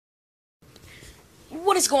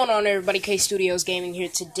What is going on, everybody? K Studios Gaming here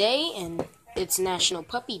today, and it's National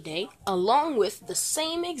Puppy Day, along with the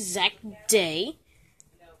same exact day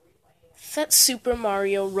that Super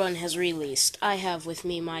Mario Run has released. I have with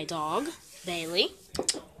me my dog, Bailey.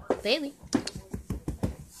 Bailey.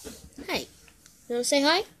 Hey. You want to say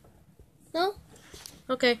hi? No?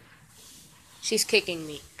 Okay. She's kicking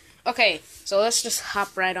me. Okay, so let's just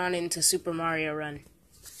hop right on into Super Mario Run.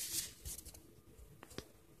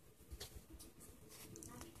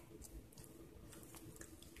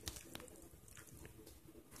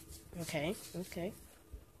 Okay. Let's go.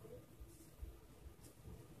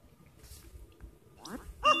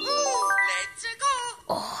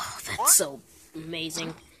 Oh, that's so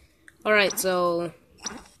amazing. Alright, so...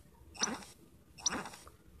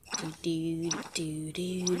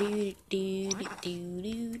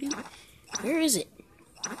 Where is it?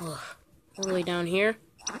 Oh, all the way down here.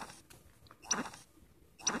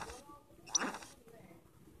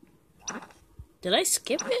 Did I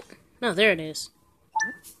skip it? No, there it is.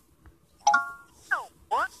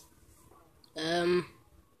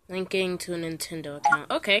 Linking to a Nintendo account.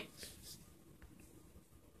 Okay.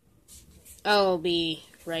 I'll be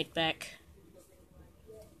right back.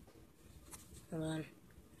 Hold on.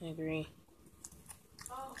 I agree.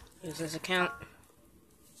 Use this account.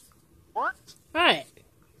 Alright.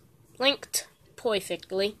 Linked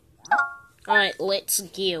perfectly. Alright, let's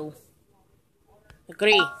go.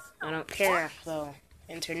 Agree. I don't care, though.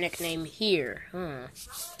 Enter nickname here.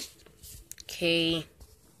 K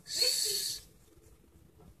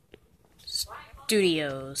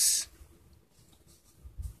Studios.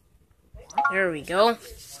 There we go.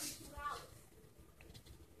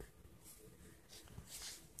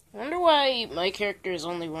 I wonder why my character is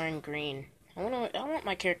only wearing green. I want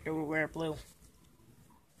my character to wear blue.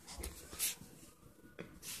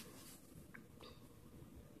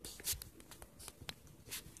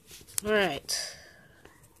 Alright.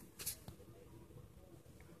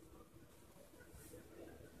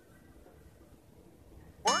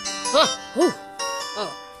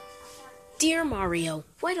 Oh. Dear Mario,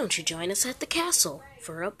 why don't you join us at the castle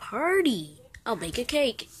for a party? I'll bake a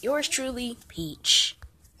cake. Yours truly, Peach.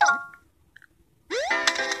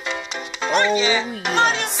 Oh yeah,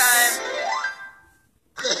 Mario time.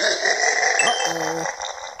 Uh-oh.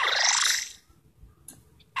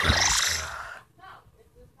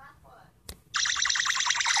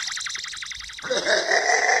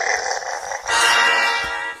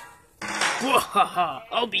 Wahaha,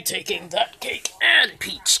 I'll be taking that cake and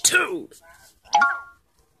Peach too.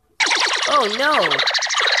 Oh no.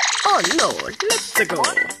 Oh no, let's go.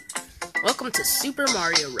 Welcome to Super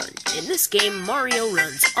Mario Run. In this game, Mario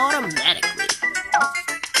runs automatically.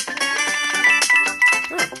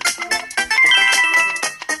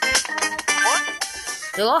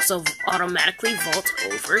 He'll also automatically vault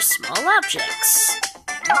over small objects.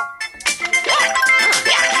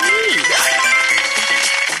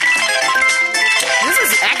 This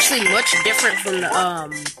is actually much different from the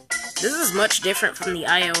This is much different from the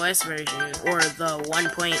iOS version or the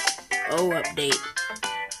 1.0 update.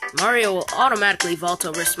 Mario will automatically vault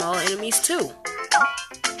over small enemies too.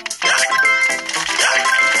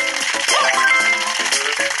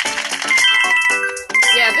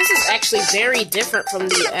 Yeah, this is actually very different from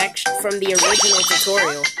the original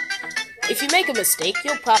tutorial. If you make a mistake,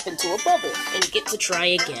 you'll pop into a bubble and get to try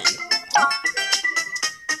again.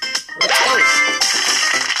 Let's go.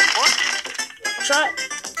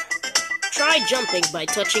 Try jumping by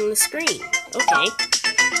touching the screen. Okay.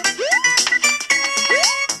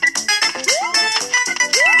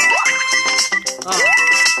 Oh.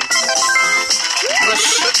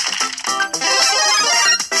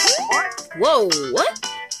 Whoa, what?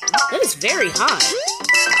 That is very high.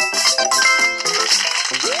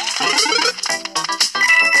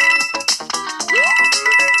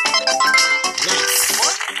 Nice.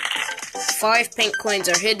 5 pink coins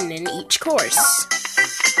are hidden in each course.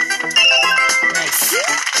 Nice.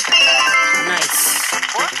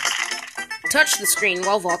 Touch the screen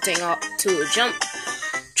while vaulting up to a jump.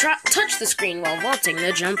 Touch the screen while vaulting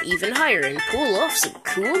to jump even higher and pull off some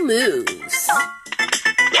cool moves.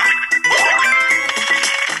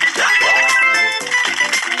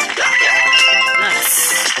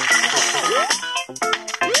 Nice.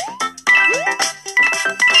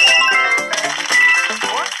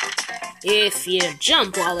 If you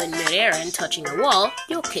jump while in midair and touching a wall,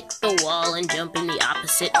 you'll kick the wall and jump in the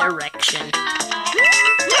opposite direction.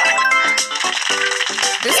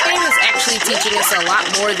 This game is actually teaching us a lot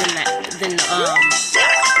more than the original one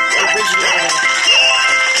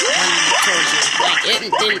told you. Like,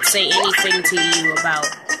 it didn't say anything to you about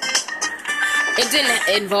It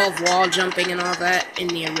didn't involve wall jumping and all that in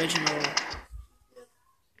the original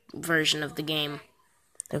version of the game.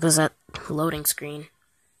 There goes that loading screen.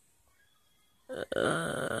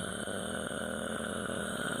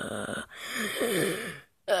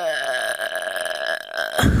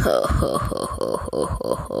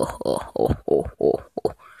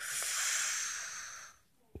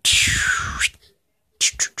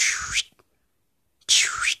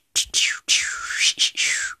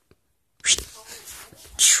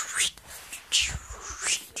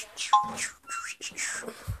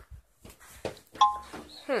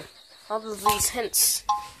 All of these hints.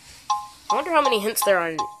 I wonder how many hints there are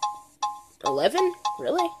in 11?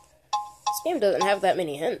 Really? This game doesn't have that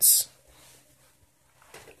many hints.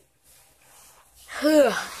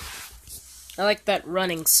 I like that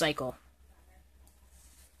running cycle.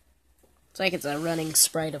 It's like it's a running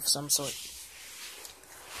sprite of some sort.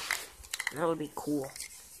 That would be cool.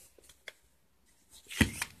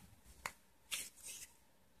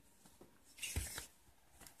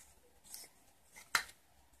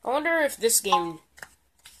 I wonder if this game...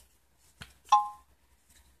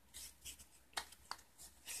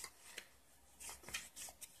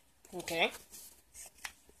 Okay.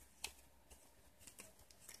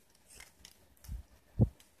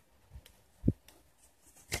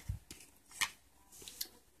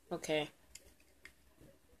 Okay.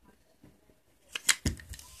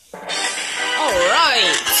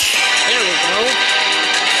 Alright! There we go.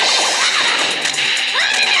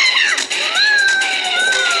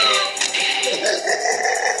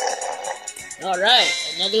 Alright,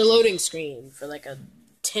 another loading screen for like a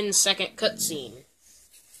 10-second cutscene.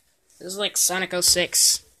 This is like Sonic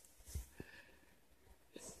 06.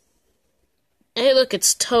 Hey, look,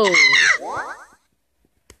 it's Toad.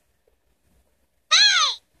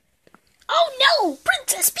 Oh no!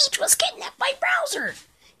 Princess Peach was kidnapped by Bowser!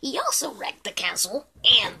 He also wrecked the castle,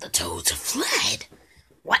 and the Toads have fled.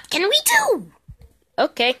 What can we do?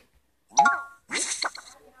 Okay.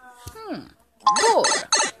 Cool.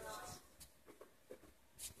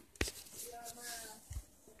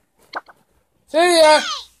 See ya!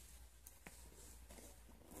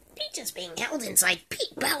 Peach is being held inside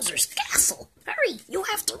Pete Bowser's castle. Hurry, you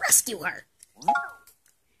have to rescue her.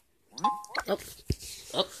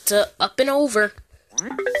 Up and over.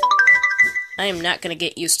 I am not gonna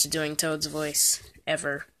get used to doing Toad's voice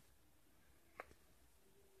ever.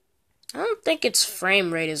 I don't think its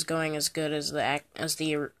frame rate is going as good as I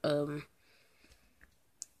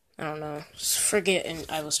don't know. Forget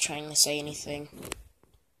I was trying to say anything.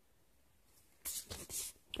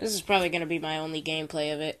 This is probably gonna be my only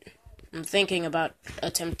gameplay of it. I'm thinking about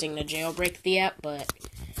attempting to jailbreak the app, but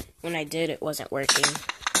when I did, it wasn't working.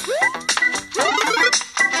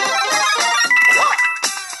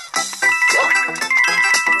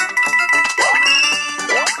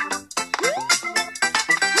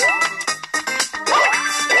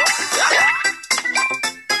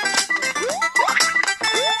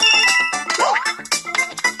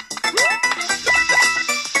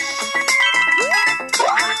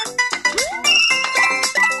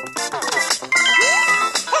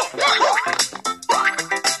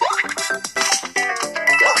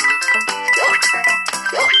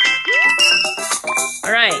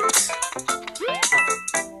 Alright.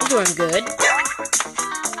 I'm doing good.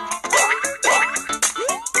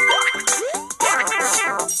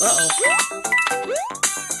 Uh-oh.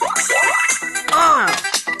 Ah!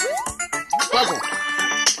 Bubble.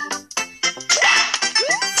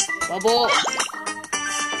 Bubble.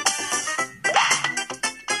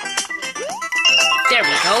 There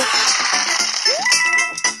we go.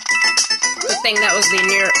 Good thing that was the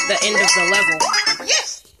end of the level. Yes!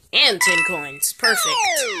 And 10 coins. Perfect.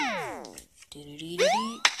 Oh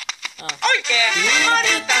yeah!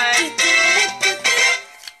 Party time!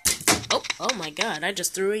 Oh my god, I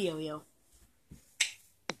just threw a yo-yo.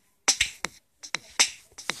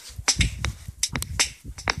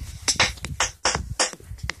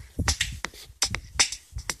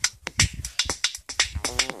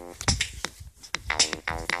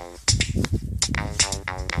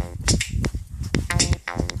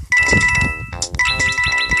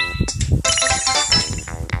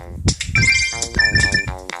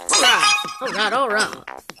 Alright.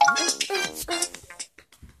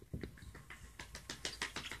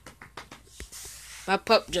 My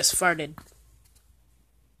pup just farted.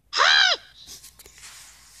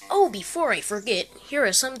 Oh, before I forget, here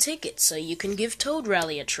are some tickets so you can give Toad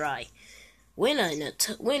Rally a try. Win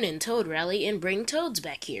in Toad Rally and bring Toads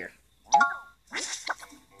back here.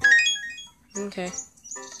 Okay.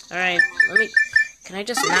 Alright, can I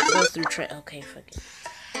just not go through okay, fuck it.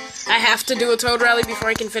 I have to do a Toad Rally before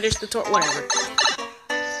I can finish the tour. Whatever.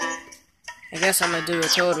 I guess I'm gonna do a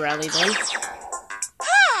Toad Rally then.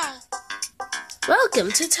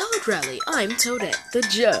 Welcome to Toad Rally. I'm Toadette, the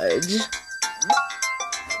judge.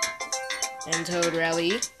 In Toad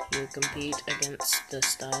Rally, you compete against the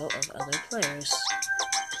style of other players.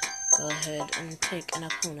 Go ahead and pick an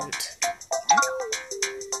opponent.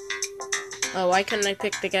 Oh, why couldn't I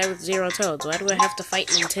pick the guy with 0 toads? Why do I have to fight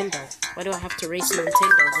Nintendo? Why do I have to race Nintendo,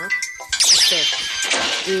 huh? I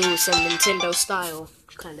have to do some Nintendo style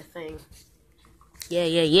kind of thing.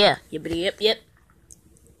 Yeah. Yippity yip.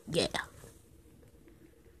 Yeah.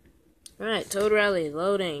 Alright, Toad Rally,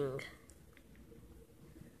 loading.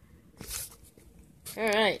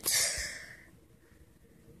 Alright.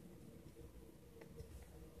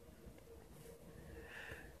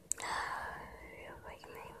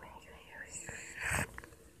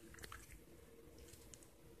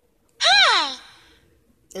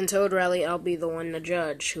 In Toad Rally, I'll be the one to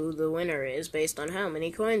judge who the winner is based on how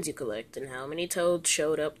many coins you collect and how many toads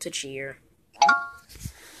showed up to cheer.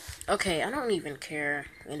 Okay, I don't even care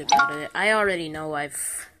about it. I already know I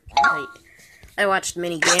watched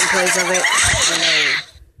many gameplays of it.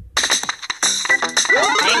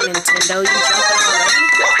 Hey, Nintendo, you jumping already?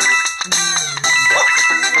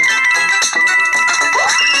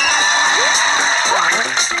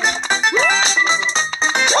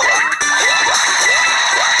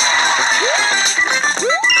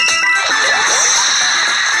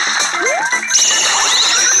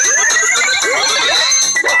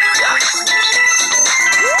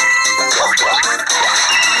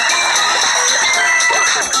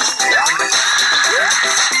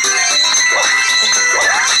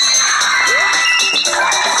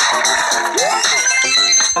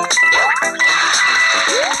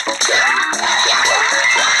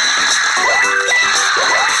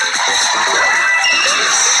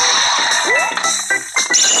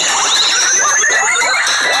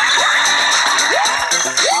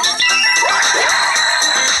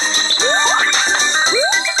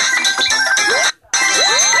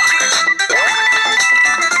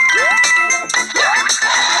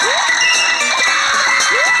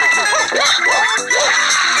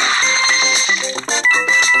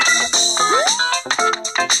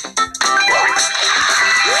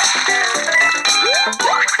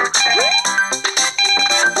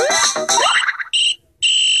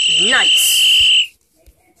 Nice!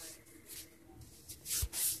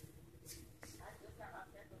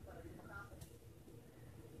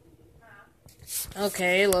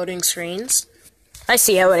 Okay, loading screens. I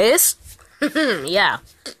see how it is. Yeah.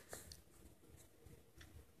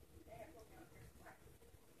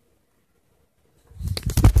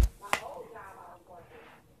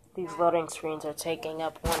 These loading screens are taking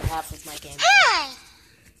up 1/2 of my game.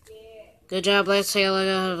 Good job, let's say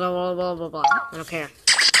blah blah blah blah blah. I don't care.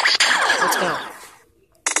 Let's go.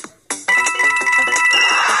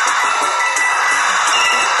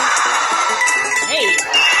 Hey,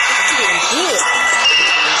 that's doing good.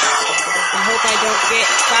 I hope I don't get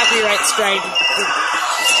copyright strike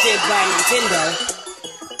by Nintendo.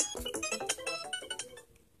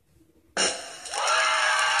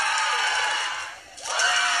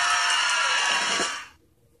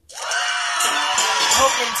 I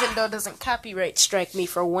hope Nintendo doesn't copyright strike me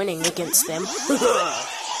for winning against them.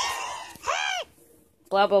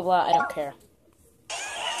 Blah, blah, blah, I don't care.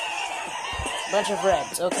 Bunch of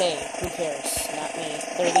reds, okay, who cares? Not me.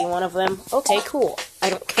 31 of them? Okay, cool. I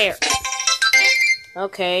don't care.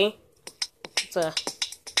 Okay. It's a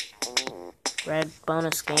red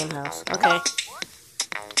bonus game house. Okay.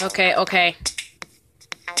 Okay.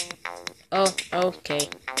 Oh, okay.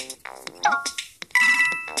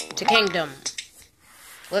 To Kingdom.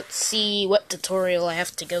 Let's see what tutorial I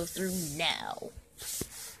have to go through now.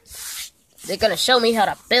 They're gonna show me how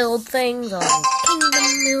to build things on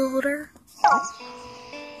Kingdom Builder.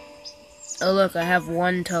 Oh look, I have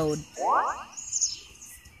 1 toad.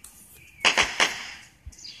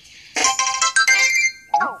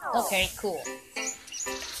 Okay, cool.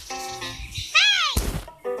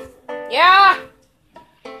 Yeah!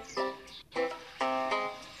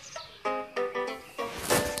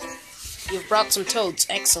 You've brought some toads.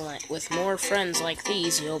 Excellent. With more friends like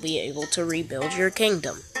these, you'll be able to rebuild your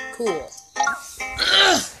kingdom. Cool.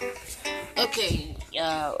 Okay,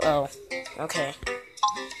 oh, okay.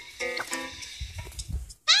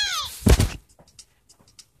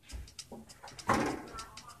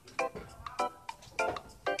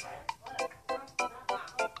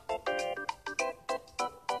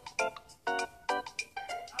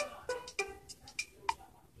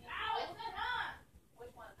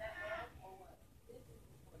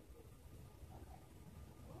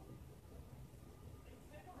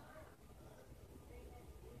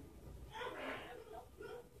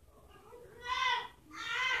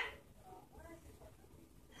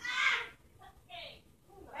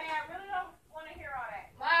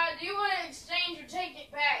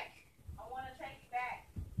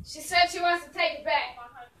 She said she wants to take it back.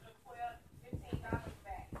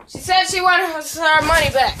 She said she wants her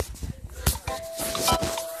money back.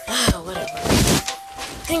 Whatever.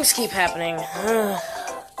 Things keep happening.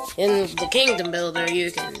 In the Kingdom Builder,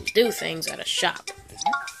 you can do things at a shop.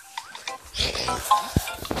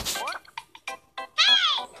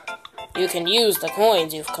 You can use the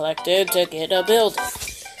coins you've collected to get a building.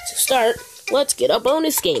 To start, let's get a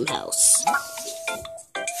bonus game house.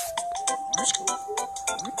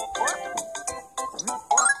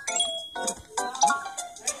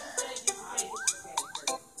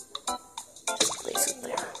 Just place it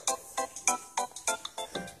there.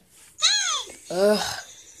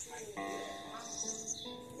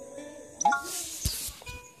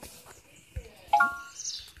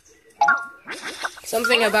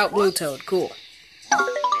 Something about Blue Toad. Cool.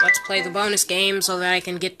 Let's play the bonus game so that I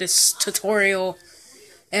can get this tutorial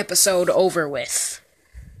episode over with.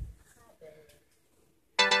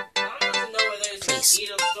 Please.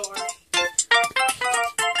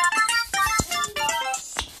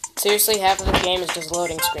 Seriously, half of the game is just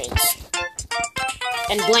loading screens.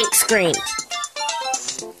 And blank screen.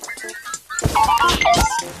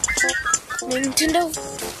 Nintendo.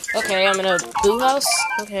 Okay, I'm in a Boo house.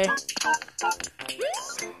 Okay.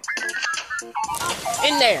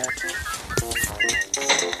 In there.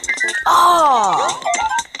 Oh!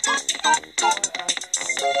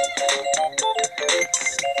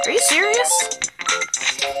 Are you serious?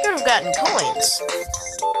 Could have gotten coins.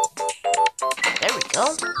 There we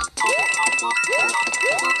go.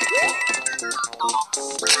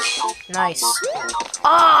 Nice.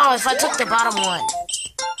 Oh, if I took the bottom one.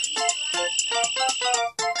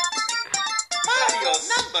 Mario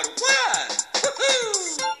 #1!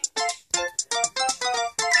 Woohoo!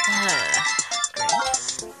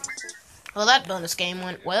 Well, that bonus game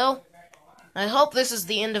went well. I hope this is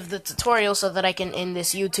the end of the tutorial so that I can end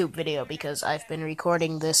this YouTube video, because I've been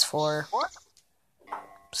recording this for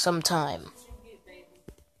some time.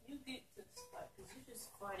 You get to spot because you just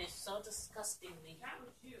farted so disgustingly. That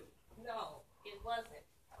was you. No, it wasn't.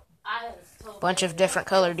 I was told. Bunch of different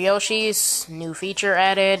colored Yoshis, new feature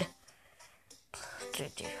added.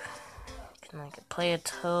 Can I play a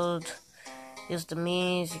Toad? Use the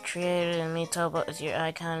Miis you created, and Miitobo is your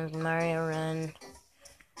icon. Mario Run.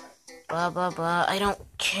 Blah blah blah. I don't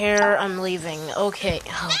care. I'm leaving. Okay.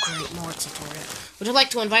 Oh great, more tutorial. Would you like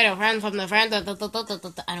to invite a friend from the friend? I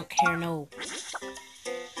don't care. No.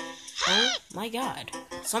 Oh my God!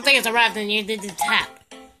 Something has arrived, and you did the tap.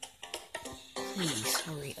 Please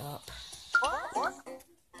hurry up.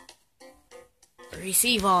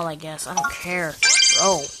 Receive all, I guess. I don't care.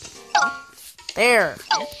 Bro. There.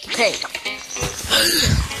 Okay.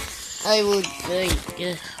 I will.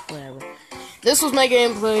 Whatever. This was my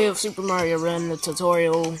gameplay of Super Mario Run, the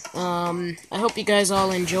tutorial. I hope you guys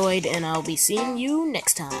all enjoyed, and I'll be seeing you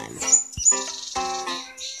next time.